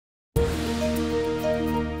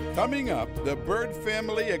Coming up, the bird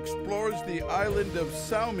family explores the island of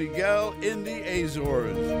Sao Miguel in the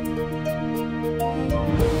Azores.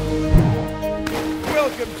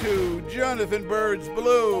 Welcome to Jonathan Bird's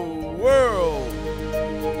Blue World.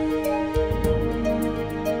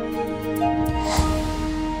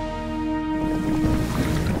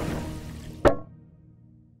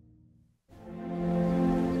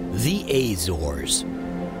 The Azores.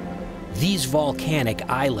 These volcanic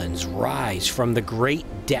islands rise from the great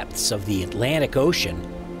depths of the Atlantic Ocean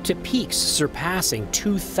to peaks surpassing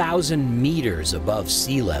 2,000 meters above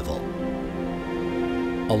sea level.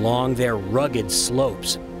 Along their rugged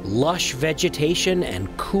slopes, lush vegetation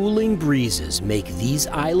and cooling breezes make these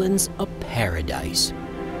islands a paradise.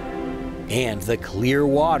 And the clear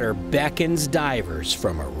water beckons divers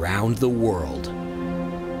from around the world.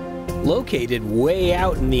 Located way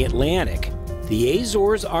out in the Atlantic, the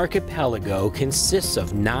Azores archipelago consists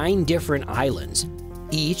of 9 different islands,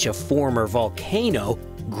 each a former volcano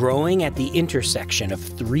growing at the intersection of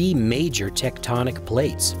 3 major tectonic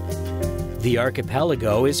plates. The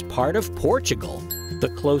archipelago is part of Portugal,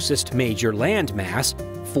 the closest major landmass,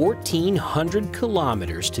 1,400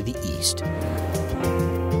 kilometers to the east.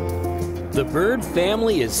 The bird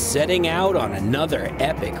family is setting out on another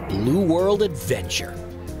epic blue world adventure.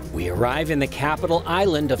 We arrive in the capital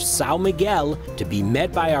island of Sao Miguel to be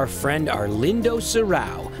met by our friend Arlindo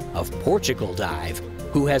Serrao of Portugal Dive,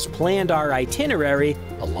 who has planned our itinerary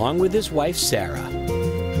along with his wife Sarah.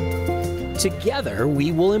 Together,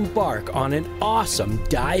 we will embark on an awesome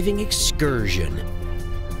diving excursion.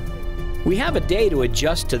 We have a day to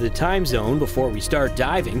adjust to the time zone before we start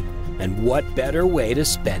diving, and what better way to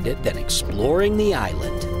spend it than exploring the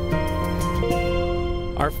island?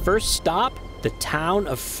 Our first stop, the town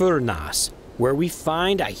of Furnas, where we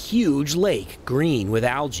find a huge lake green with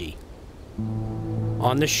algae.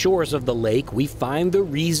 On the shores of the lake, we find the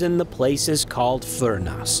reason the place is called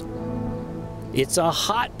Furnas. It's a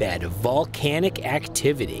hotbed of volcanic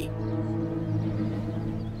activity.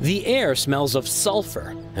 The air smells of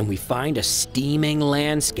sulfur, and we find a steaming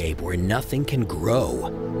landscape where nothing can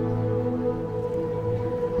grow.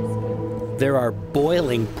 There are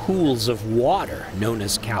boiling pools of water known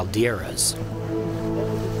as calderas.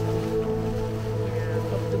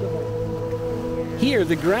 Here,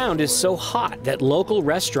 the ground is so hot that local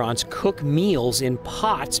restaurants cook meals in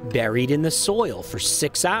pots buried in the soil for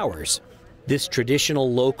 6 hours. This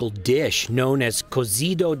traditional local dish, known as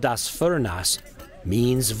cozido das furnas,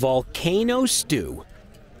 means volcano stew.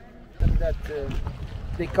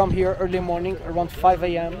 They come here early morning, around 5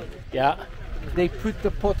 a.m. Yeah. They put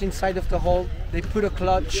the pot inside of the hole, they put a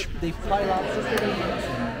clutch, they pile up.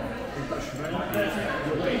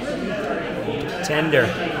 Tender.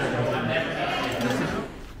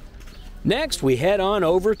 Next, we head on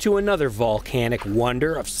over to another volcanic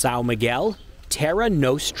wonder of Sao Miguel, Terra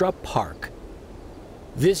Nostra Park.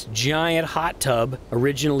 This giant hot tub,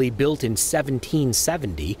 originally built in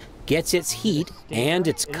 1770, gets its heat and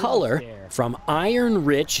its color from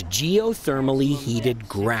iron-rich geothermally heated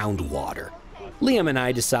groundwater. Liam and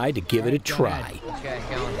I decide to give it a try.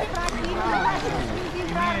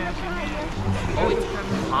 Oh, it's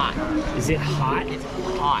hot. Is it hot? It's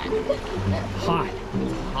hot. Hot.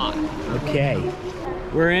 It's hot. Okay.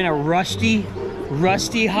 We're in a rusty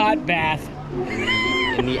hot bath.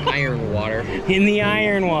 In the iron water. In the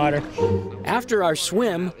iron water. After our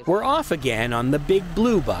swim, we're off again on the big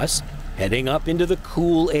blue bus, heading up into the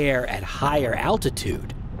cool air at higher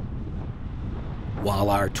altitude, while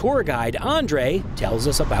our tour guide, Andre, tells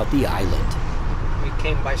us about the island. We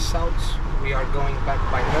came by south, we are going back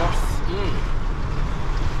by north.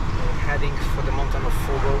 We're heading for the mountain of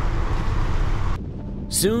Fogo.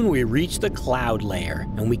 Soon we reach the cloud layer,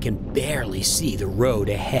 and we can barely see the road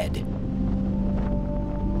ahead.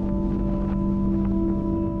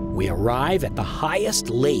 We arrive at the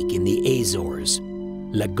highest lake in the Azores,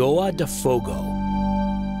 Lagoa de Fogo,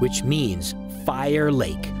 which means Fire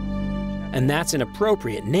Lake. And that's an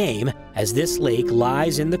appropriate name, as this lake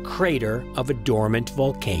lies in the crater of a dormant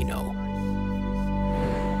volcano.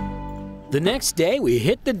 The next day, we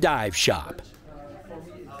hit the dive shop.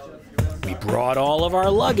 We brought all of our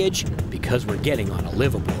luggage because we're getting on a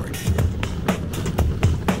liveaboard.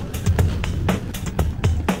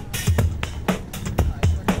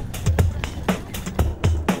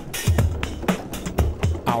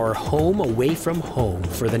 Our home away from home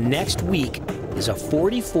for the next week is a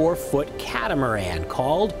 44-foot catamaran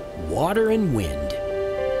called Water and Wind.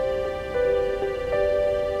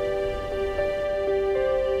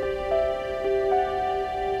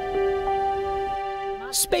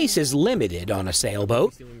 Space is limited on a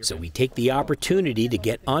sailboat, so we take the opportunity to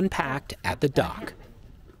get unpacked at the dock.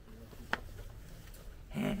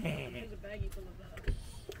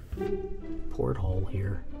 Porthole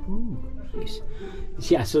here. Ooh, nice.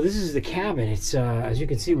 Yeah, so this is the cabin. It's as you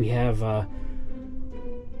can see, we have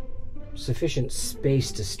sufficient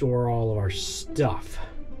space to store all of our stuff.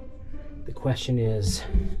 The question is,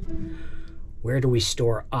 where do we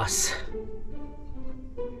store us?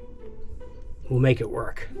 We'll make it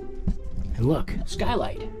work. And look,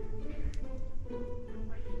 skylight.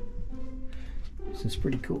 This is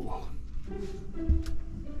pretty cool.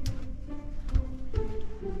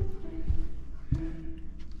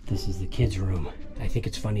 This is the kids' room. I think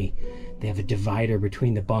it's funny, they have a divider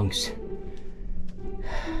between the bunks.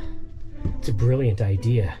 It's a brilliant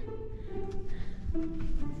idea.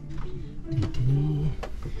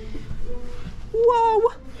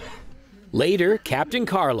 Whoa! Later, Captain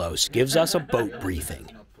Carlos gives us a boat briefing.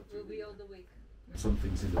 Some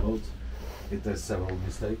things in the boat, it has several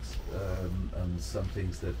mistakes, and some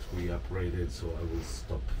things that we upgraded, so I will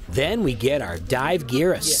stop. Then we get our dive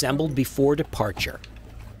gear assembled before departure.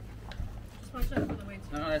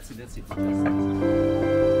 No, that's it.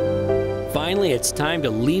 Finally, it's time to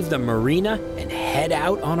leave the marina and head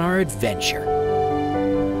out on our adventure.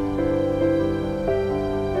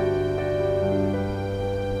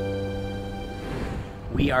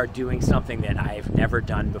 We are doing something that I've never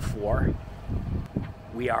done before.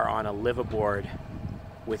 We are on a liveaboard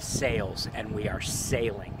with sails and we are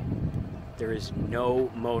sailing. There is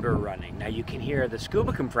no motor running. Now you can hear the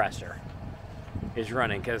scuba compressor is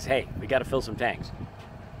running because, hey, we got to fill some tanks.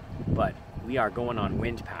 But we are going on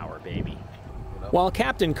wind power, baby. While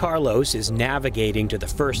Captain Carlos is navigating to the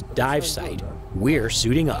first dive site, we're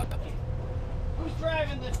suiting up. Who's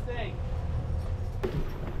driving this thing?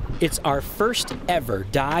 It's our first ever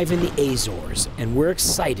dive in the Azores, and we're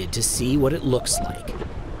excited to see what it looks like.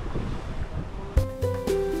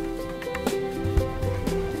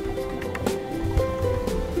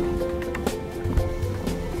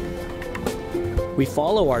 We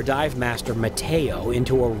follow our dive master Mateo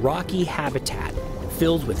into a rocky habitat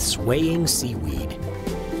filled with swaying seaweed.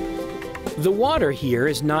 The water here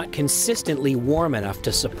is not consistently warm enough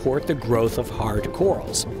to support the growth of hard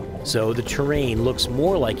corals, so the terrain looks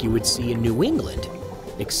more like you would see in New England,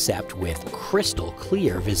 except with crystal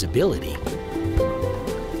clear visibility.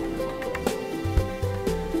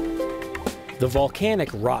 The volcanic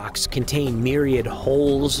rocks contain myriad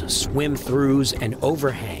holes, swim-throughs, and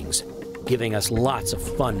overhangs, giving us lots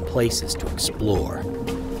of fun places to explore.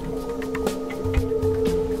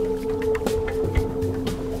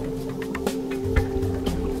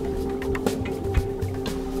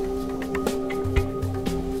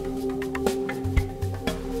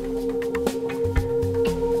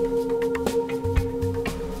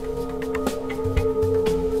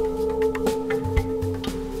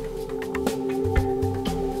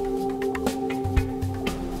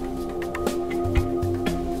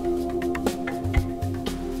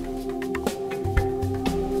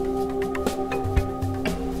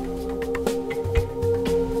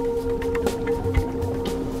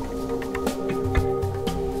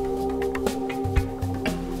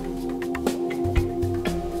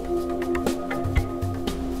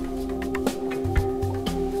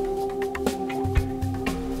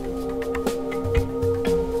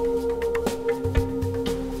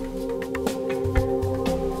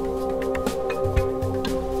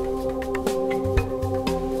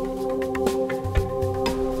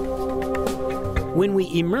 When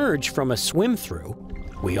we emerge from a swim-through,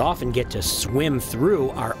 we often get to swim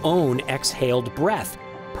through our own exhaled breath,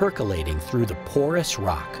 percolating through the porous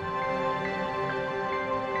rock.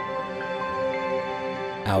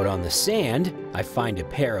 Out on the sand, I find a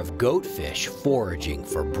pair of goatfish foraging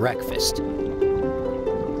for breakfast.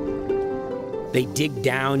 They dig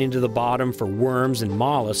down into the bottom for worms and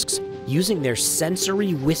mollusks, using their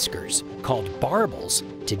sensory whiskers, called barbels,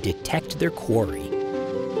 to detect their quarry.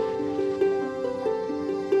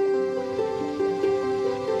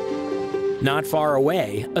 Not far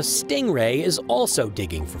away, a stingray is also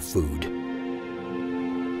digging for food.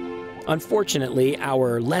 Unfortunately,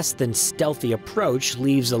 our less than stealthy approach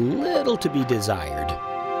leaves a little to be desired.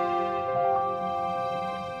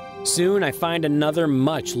 Soon I find another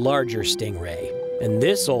much larger stingray, and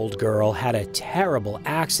this old girl had a terrible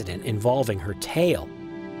accident involving her tail.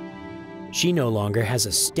 She no longer has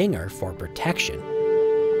a stinger for protection.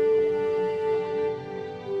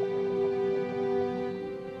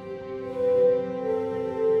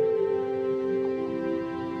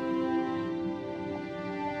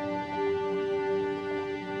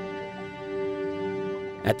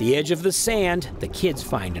 At the edge of the sand, the kids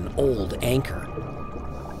find an old anchor.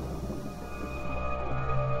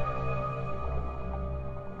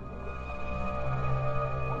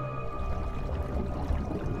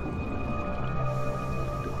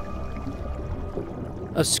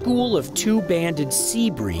 A school of two-banded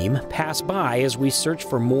sea bream pass by as we search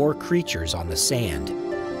for more creatures on the sand.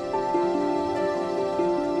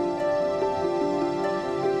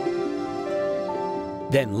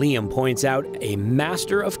 Then Liam points out a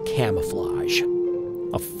master of camouflage,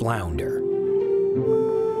 a flounder.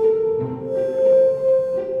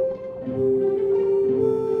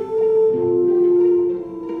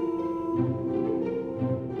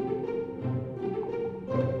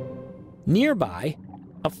 Nearby,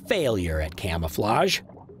 a failure at camouflage,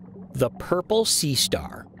 the purple sea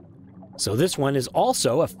star. So this one is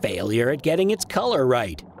also a failure at getting its color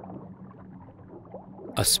right.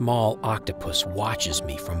 A small octopus watches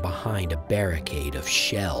me from behind a barricade of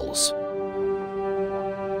shells.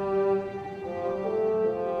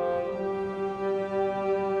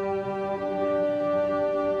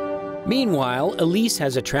 Meanwhile, Elise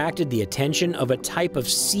has attracted the attention of a type of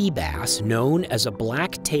sea bass known as a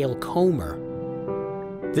black-tailed comber.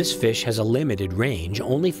 This fish has a limited range,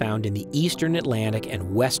 only found in the eastern Atlantic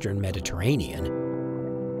and western Mediterranean.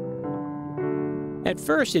 At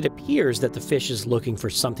first, it appears that the fish is looking for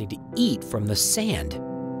something to eat from the sand.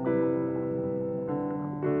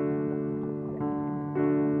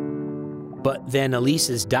 But then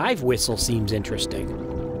Elise's dive whistle seems interesting.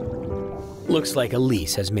 Looks like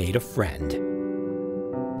Elise has made a friend.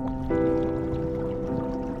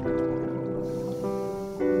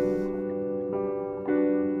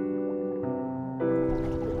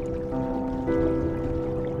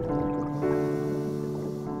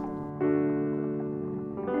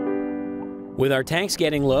 With our tanks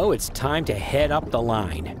getting low, it's time to head up the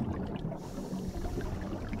line.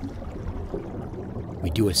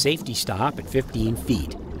 We do a safety stop at 15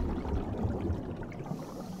 feet.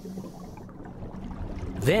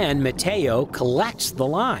 Then Mateo collects the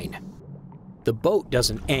line. The boat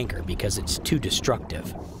doesn't anchor because it's too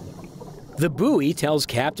destructive. The buoy tells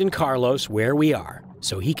Captain Carlos where we are,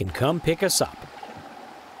 so he can come pick us up.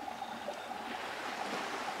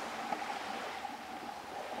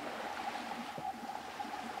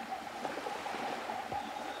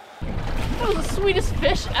 That was the sweetest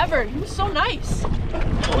fish ever. He was so nice.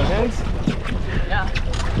 Oh, it is? Yeah.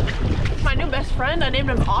 My new best friend, I named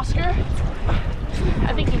him Oscar.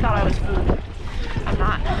 I think he thought I was food. I'm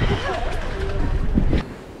not.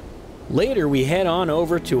 Later, we head on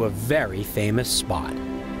over to a very famous spot.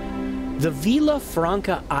 The Villa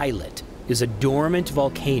Franca Islet is a dormant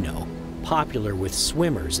volcano, popular with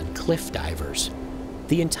swimmers and cliff divers.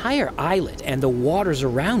 The entire islet and the waters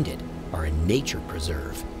around it are a nature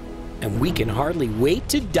preserve, and we can hardly wait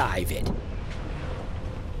to dive it.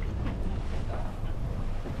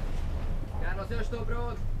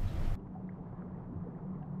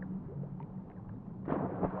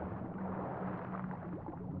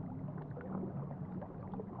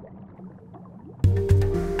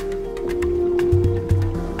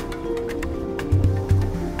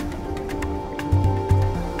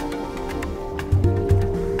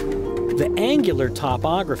 The angular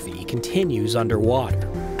topography continues underwater.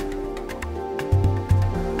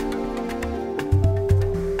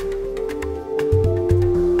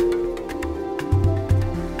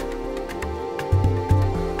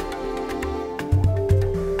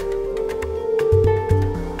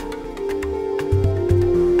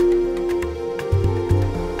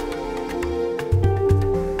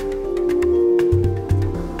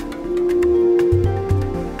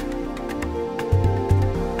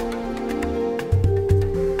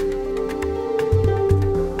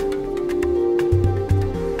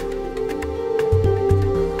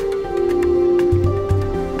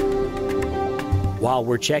 While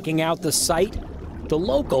we're checking out the site, the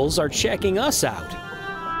locals are checking us out.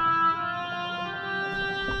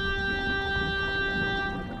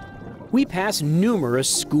 We pass numerous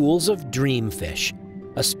schools of dreamfish,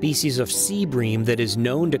 a species of sea bream that is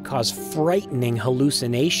known to cause frightening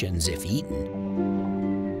hallucinations if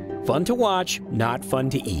eaten. Fun to watch, not fun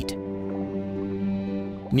to eat.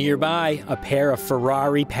 Nearby, a pair of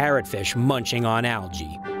Ferrari parrotfish munching on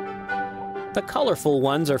algae. The colorful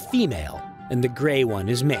ones are female, and the gray one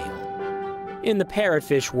is male. In the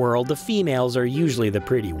parrotfish world, the females are usually the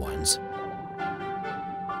pretty ones.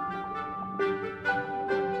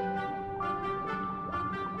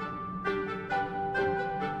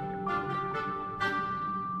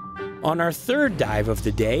 On our third dive of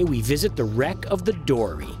the day, we visit the wreck of the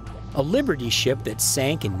Dory, a Liberty ship that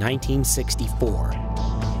sank in 1964.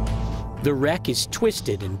 The wreck is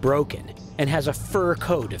twisted and broken and has a fur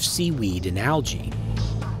coat of seaweed and algae.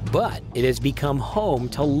 But it has become home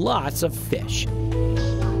to lots of fish.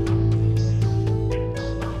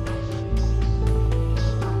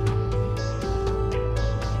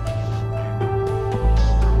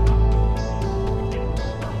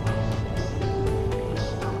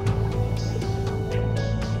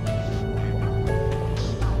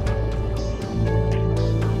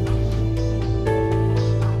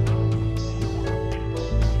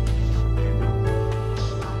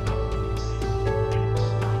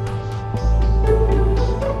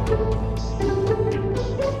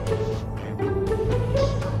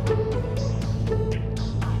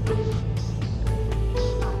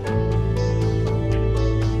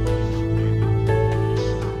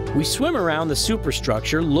 We swim around the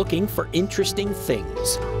superstructure looking for interesting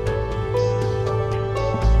things.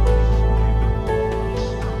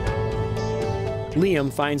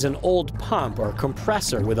 Liam finds an old pump or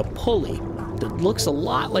compressor with a pulley that looks a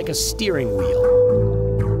lot like a steering wheel.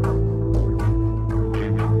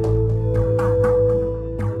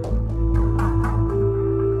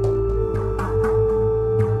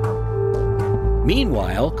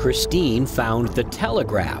 Meanwhile, Christine found the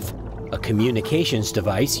telegraph, a communications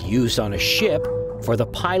device used on a ship for the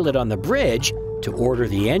pilot on the bridge to order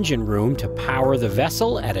the engine room to power the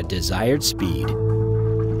vessel at a desired speed.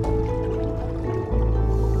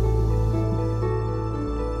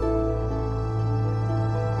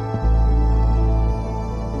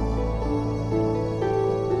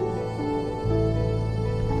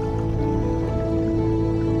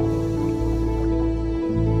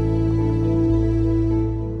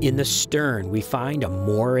 In the stern, we find a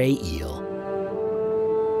moray eel.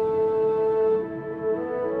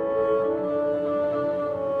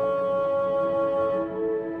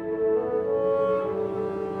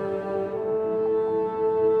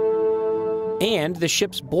 And the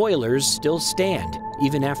ship's boilers still stand,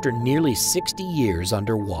 even after nearly 60 years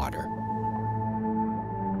underwater.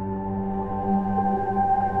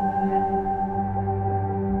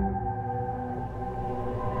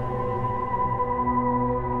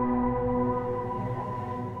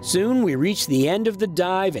 Soon we reach the end of the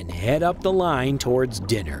dive and head up the line towards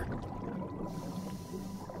dinner.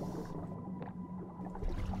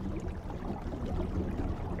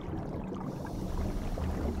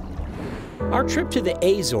 Our trip to the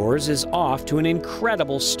Azores is off to an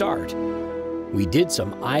incredible start. We did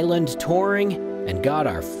some island touring and got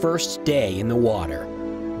our first day in the water.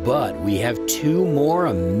 But we have 2 more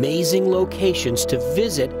amazing locations to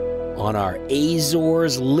visit on our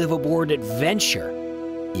Azores liveaboard adventure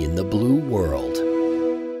in the blue world.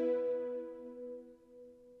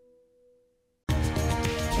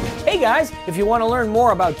 Hey guys, if you want to learn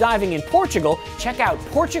more about diving in Portugal, check out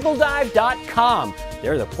PortugalDive.com.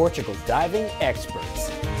 They're the Portugal diving experts.